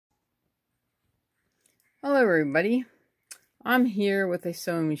Hello everybody, I'm here with a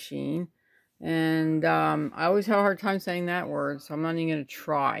sewing machine and I always have a hard time saying that word, so I'm not even going to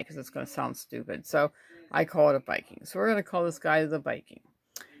try because it's going to sound stupid. So I call it a Viking. So we're going to call this guy the Viking.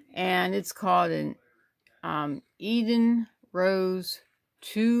 And it's called an Eden Rose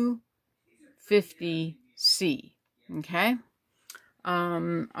 250C. Okay? They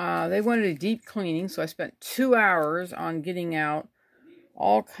wanted a deep cleaning, so I spent 2 hours on getting out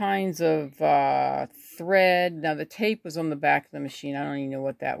all kinds of thread. Now the tape was on the back of the machine. I don't even know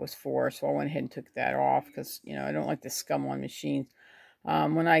what that was for, so I went ahead and took that off because, you know, I don't like the scum on machines.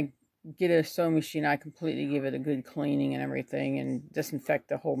 When I get a sewing machine, I completely give it a good cleaning and everything and disinfect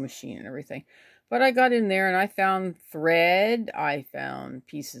the whole machine and everything. But I got in there and I found thread. I found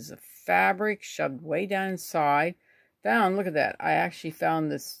pieces of fabric shoved way down inside. Look at that. I actually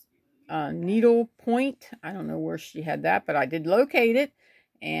found this needle point. I don't know where she had that, but I did locate it.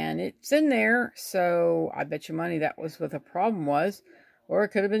 And it's in there, so I bet you money that was what the problem was. Or it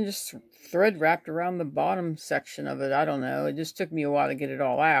could have been just thread wrapped around the bottom section of it. I don't know. It just took me a while to get it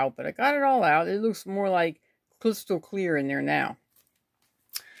all out, but I got it all out. It looks more like crystal clear in there now.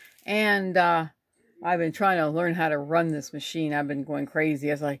 And I've been trying to learn how to run this machine. I've been going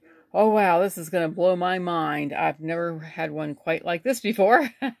crazy. I was like, oh wow, this is going to blow my mind. I've never had one quite like this before.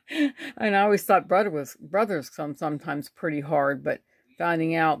 And I always thought brothers come sometimes pretty hard, but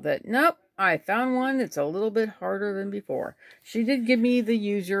finding out that, nope, I found one that's a little bit harder than before. She did give me the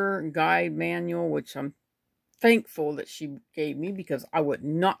user guide manual, which I'm thankful that she gave me because I would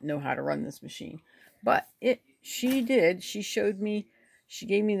not know how to run this machine. But she did. She showed me, she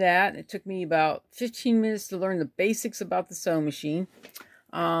gave me that. It took me about 15 minutes to learn the basics about the sewing machine.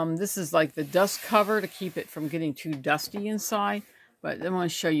 This is like the dust cover to keep it from getting too dusty inside. But I want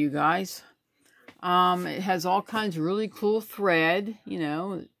to show you guys. It has all kinds of really cool thread, you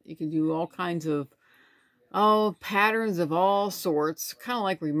know, you can do all kinds of, patterns of all sorts. Kind of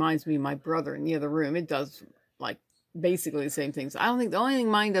like reminds me of my brother in the other room. It does like basically the same things. I don't think the only thing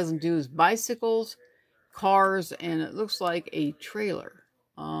mine doesn't do is bicycles, cars, and it looks like a trailer.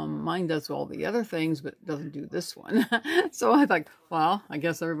 Mine does all the other things, but it doesn't do this one. So I thought, well, I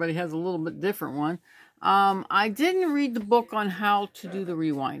guess everybody has a little bit different one. I didn't read the book on how to do the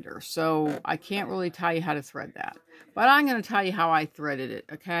rewinder, so I can't really tell you how to thread that. But I'm going to tell you how I threaded it,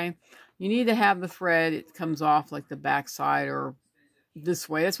 okay? You need to have the thread. It comes off like the back side or this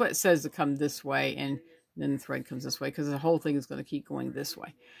way. That's what it says to come this way, and then the thread comes this way because the whole thing is going to keep going this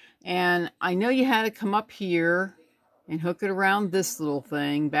way. And I know you had to come up here and hook it around this little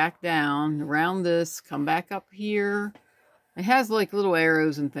thing, back down, around this, come back up here. It has like little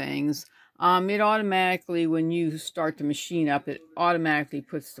arrows and things. It automatically, when you start the machine up, it automatically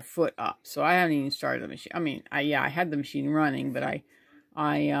puts the foot up. So I haven't even started the machine. I mean, I had the machine running, but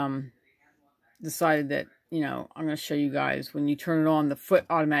I decided that, you know, I'm going to show you guys when you turn it on, the foot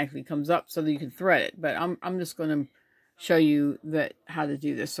automatically comes up so that you can thread it. But I'm just going to show you how to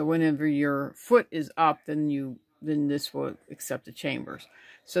do this. So whenever your foot is up, then this will accept the chambers.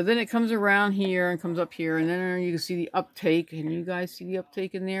 So then it comes around here and comes up here, and then you can see the uptake. Can you guys see the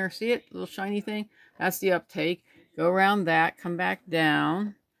uptake in there? See it? Little shiny thing? That's the uptake. Go around that, come back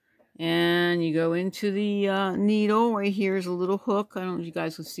down, and you go into the needle. Right here is a little hook. I don't know if you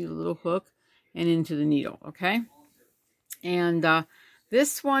guys can see the little hook, and into the needle, okay? And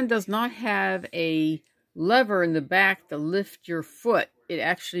this one does not have a lever in the back to lift your foot. It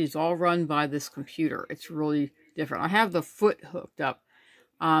actually is all run by this computer. It's really different. I have the foot hooked up.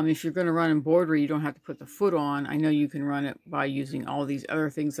 If you're going to run embroidery, you don't have to put the foot on. I know you can run it by using all these other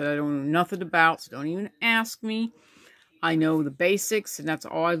things that I don't know nothing about, so don't even ask me. I know the basics, and that's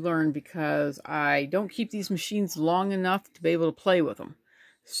all I learned because I don't keep these machines long enough to be able to play with them.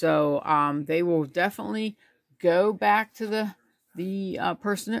 So they will definitely go back to the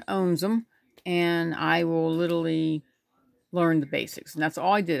person that owns them, and I will literally learn the basics. And that's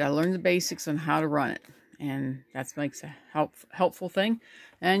all I did. I learned the basics on how to run it. And that makes a helpful thing.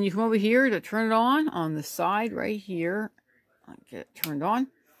 And you come over here to turn it on the side right here. I'll get it turned on.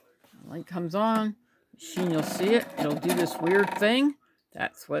 The light comes on. Machine, you'll see it. It'll do this weird thing.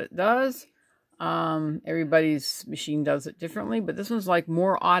 That's what it does. Everybody's machine does it differently, but this one's like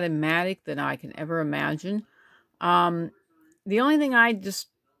more automatic than I can ever imagine. The only thing I just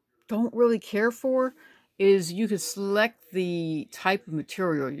don't really care for is you could select the type of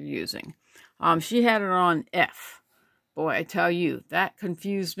material you're using. She had it on F. Boy, I tell you, that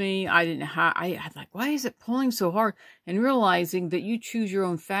confused me. I was like, why is it pulling so hard? And realizing that you choose your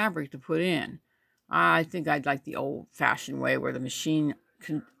own fabric to put in. I think I'd like the old-fashioned way where the machine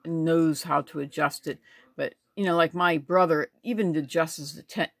knows how to adjust it. But you know, like my brother, it even adjusts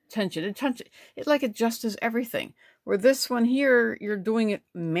the tension. It like adjusts everything. Where this one here, you're doing it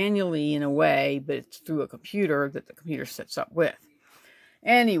manually in a way, but it's through a computer that the computer sets up with.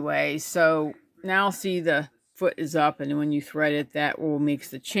 Anyway, so now see the foot is up, and when you thread it, that will make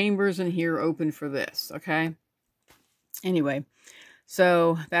the chambers in here open for this, okay? Anyway,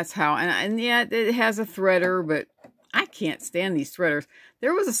 so that's how, and yeah, it has a threader, but I can't stand these threaders.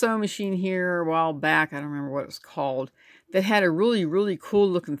 There was a sewing machine here a while back, I don't remember what it was called, that had a really, really cool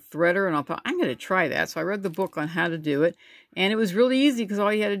looking threader, and I thought, I'm going to try that. So I read the book on how to do it, and it was really easy because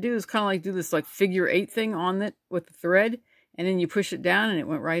all you had to do is kind of like do this like figure 8 thing on it with the thread, and then you push it down and it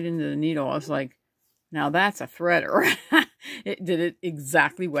went right into the needle. I was like, now that's a threader. It did it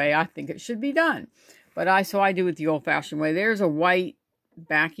exactly the way I think it should be done. But so I do it the old-fashioned way. There's a white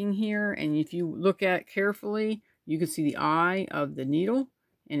backing here, and if you look at it carefully, you can see the eye of the needle,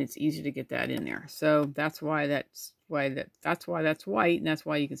 and it's easy to get that in there. So that's why that's white, and that's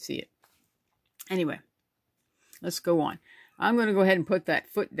why you can see it. Anyway, let's go on. I'm going to go ahead and put that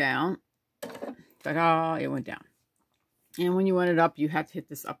foot down. Ta-da! It went down. And when you want it up, you have to hit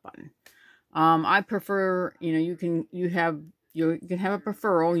this up button. I prefer, you know, you can have a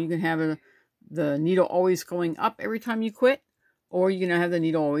preferral. You can have the needle always going up every time you quit, or you can have the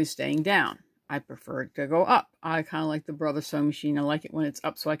needle always staying down. I prefer it to go up. I kind of like the Brother Sewing Machine. I like it when it's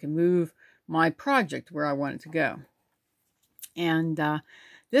up so I can move my project where I want it to go. And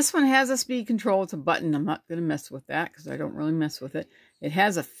this one has a speed control. It's a button. I'm not going to mess with that because I don't really mess with it. It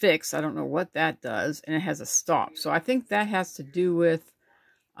has a fix. I don't know what that does. And it has a stop. So I think that has to do with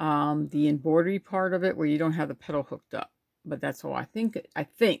the embroidery part of it where you don't have the pedal hooked up. But that's all I think.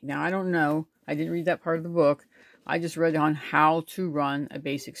 Now, I don't know. I didn't read that part of the book. I just read on how to run a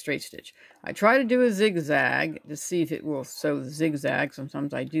basic straight stitch. I try to do a zigzag to see if it will sew the zigzag.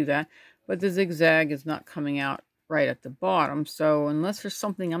 Sometimes I do that. But the zigzag is not coming out right at the bottom. So unless there's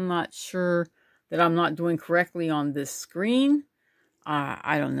something I'm not sure that I'm not doing correctly on this screen,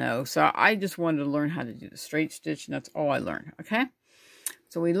 I don't know. So I just wanted to learn how to do the straight stitch, and that's all I learned. Okay.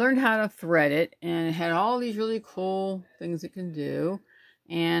 So we learned how to thread it, and it had all these really cool things it can do.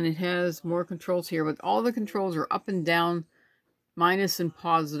 And it has more controls here, but all the controls are up and down, minus and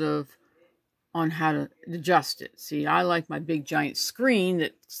positive on how to adjust it. See, I like my big giant screen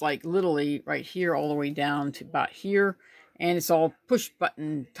that's like literally right here all the way down to about here. And it's all push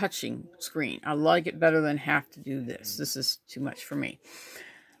button touching screen. I like it better than have to do this. This is too much for me.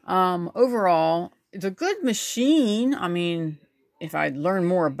 Overall, it's a good machine. I mean, if I'd learn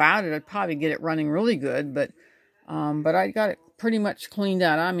more about it, I'd probably get it running really good. But I got it pretty much cleaned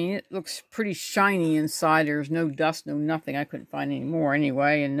out. I mean, it looks pretty shiny inside. There's no dust, no nothing. I couldn't find any more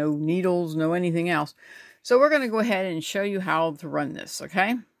anyway, and no needles, no anything else. So we're going to go ahead and show you how to run this,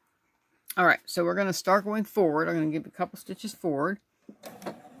 okay? All right, so we're going to start going forward. I'm going to give a couple stitches forward.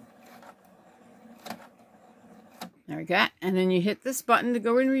 There we go. And then you hit this button to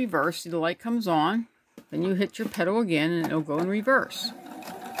go in reverse. See, the light comes on. Then you hit your pedal again, and it'll go in reverse.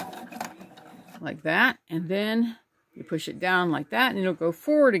 Like that. And then you push it down like that, and it'll go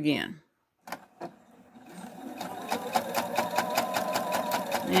forward again.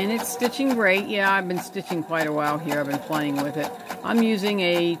 And it's stitching great. Yeah, I've been stitching quite a while here. I've been playing with it. I'm using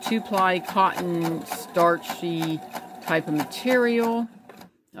a 2-ply cotton starchy type of material.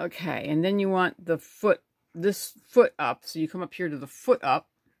 Okay, and then you want the foot, this foot up. So you come up here to the foot up.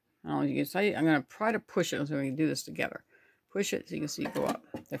 I don't know if you can see. I'm going to try to push it so we can do this together. Push it so you can see it go up.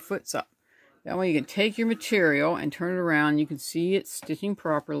 The foot's up. That way you can take your material and turn it around. You can see it's stitching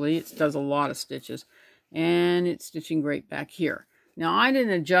properly. It does a lot of stitches. And it's stitching great back here. Now, I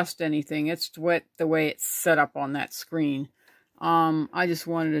didn't adjust anything. It's the way it's set up on that screen. I just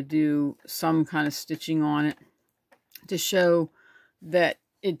wanted to do some kind of stitching on it to show that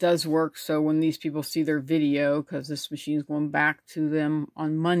it does work. So when these people see their video, because this machine is going back to them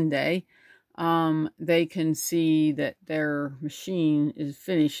on Monday, they can see that their machine is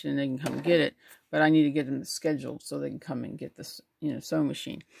finished and they can come get it. But I need to get them scheduled so they can come and get this, sewing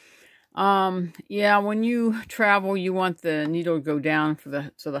machine. Yeah, when you travel, you want the needle to go down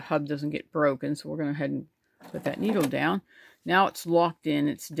so the hub doesn't get broken. So we're going to go ahead and put that needle down. Now it's locked in,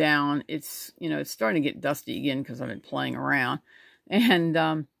 it's down. It's, it's starting to get dusty again because I've been playing around. And,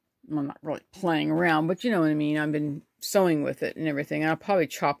 well, not really playing around, but you know what I mean. I've been sewing with it and everything. I'll probably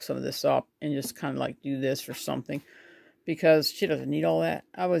chop some of this up and just kind of like do this or something because she doesn't need all that.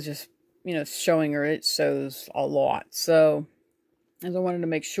 I was just, showing her it sews a lot. So, as I wanted to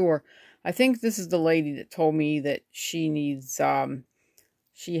make sure, I think this is the lady that told me that she needs,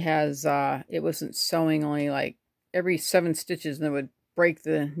 she has, it wasn't sewing only like every 7 stitches and it would break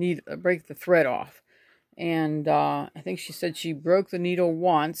the thread off. And I think she said she broke the needle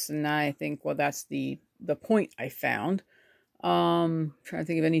once, and I think, well, that's the point I found. Trying to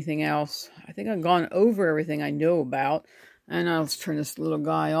think of anything else. I think I've gone over everything I know about. And I'll turn this little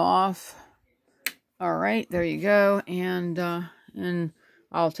guy off. All right, there you go. And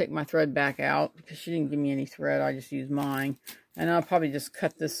I'll take my thread back out because she didn't give me any thread. I just used mine. And I'll probably just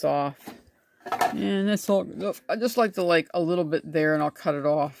cut this off. And that's all. I just like to a little bit there, and I'll cut it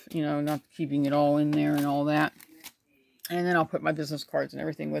off, you know, not keeping it all in there and all that. And then I'll put my business cards and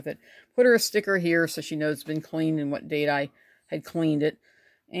everything with it. Put her a sticker here so she knows it's been cleaned and what date I had cleaned it.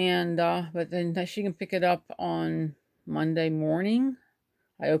 And but then she can pick it up on Monday morning.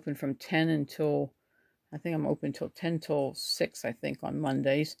 I open from 10 until, I think I'm open till 10 till 6, I think, on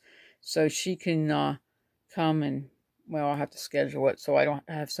Mondays. So she can come and, well, I'll have to schedule it so I don't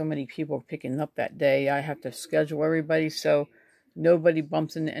have so many people picking up that day. I have to schedule everybody so nobody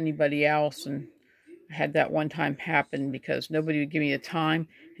bumps into anybody else. And I had that one time happen because nobody would give me a time,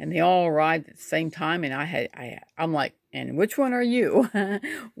 and they all arrived at the same time. And I'm like, and which one are you?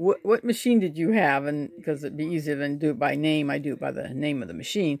 what machine did you have? And because it'd be easier than do it by name, I do it by the name of the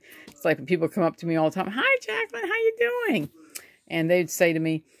machine. It's like when people come up to me all the time, "Hi, Jacqueline, how you doing?" And they'd say to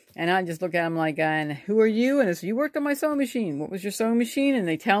me, and I just look at them like, and who are you? And I say, you worked on my sewing machine. What was your sewing machine? And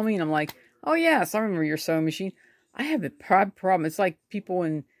they tell me, and I'm like, oh yes, I remember your sewing machine. I have a problem. It's like people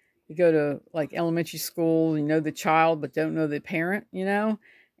when you go to like elementary school, you know the child but don't know the parent, you know,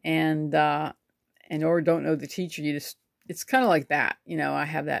 and or don't know the teacher. It's kind of like that, you know. I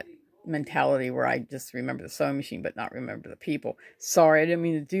have that mentality where I just remember the sewing machine but not remember the people. Sorry, I didn't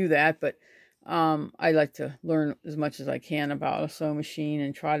mean to do that, but I like to learn as much as I can about a sewing machine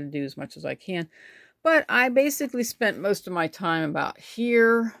and try to do as much as I can. But I basically spent most of my time about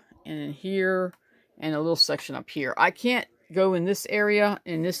here and in here and a little section up here. I can't go in this area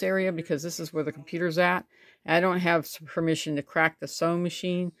because this is where the computer's at. I don't have permission to crack the sewing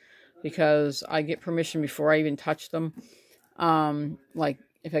machine because I get permission before I even touch them. Like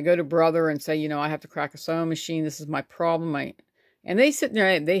if I go to Brother and say, you know, I have to crack a sewing machine, this is my problem. And they sit there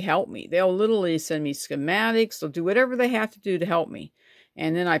and they help me. They'll literally send me schematics. They'll do whatever they have to do to help me.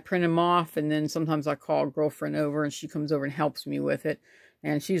 And then I print them off. And then sometimes I call a girlfriend over and she comes over and helps me with it.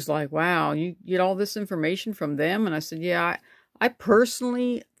 And she's like, wow, you get all this information from them? And I said, yeah, I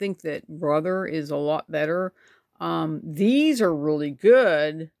personally think that Brother is a lot better. These are really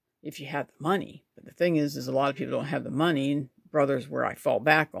good if you have the money. But the thing is a lot of people don't have the money. And Brother's where I fall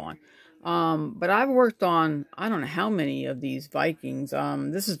back on. But I've worked on, I don't know how many of these Vikings.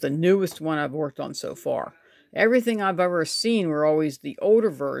 This is the newest one I've worked on so far. Everything I've ever seen were always the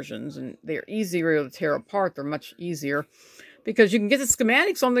older versions, and they're easier to tear apart. They're much easier because you can get the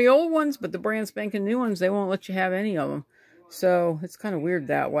schematics on the old ones, but the brand spanking new ones, they won't let you have any of them. So it's kind of weird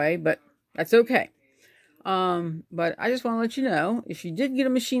that way, but that's okay. But I just want to let you know, if you did get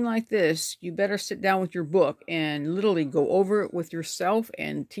a machine like this, you better sit down with your book and literally go over it with yourself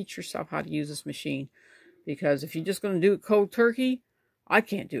and teach yourself how to use this machine. Because if you're just going to do it cold turkey, I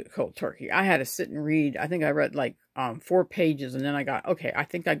can't do it cold turkey. I had to sit and read. I think I read like 4 pages, and then I got, okay, I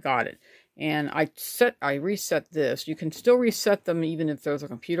think I got it. And I reset this. You can still reset them even if there's a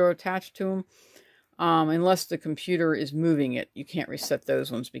computer attached to them. Unless the computer is moving it, you can't reset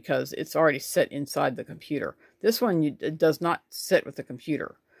those ones because it's already set inside the computer. This one, it does not sit with the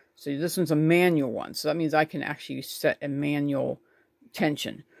computer. So this one's a manual one. So that means I can actually set a manual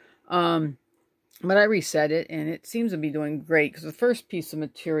tension. But I reset it, and it seems to be doing great. Because the first piece of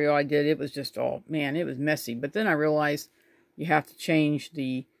material I did, it was just all, man, it was messy. But then I realized you have to change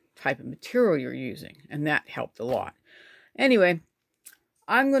the type of material you're using. And that helped a lot. Anyway,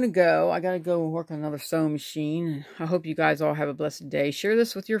 I'm going to go. I got to go work on another sewing machine. I hope you guys all have a blessed day. Share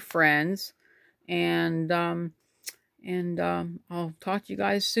this with your friends. And I'll talk to you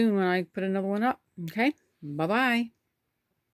guys soon when I put another one up. Okay? Bye-bye.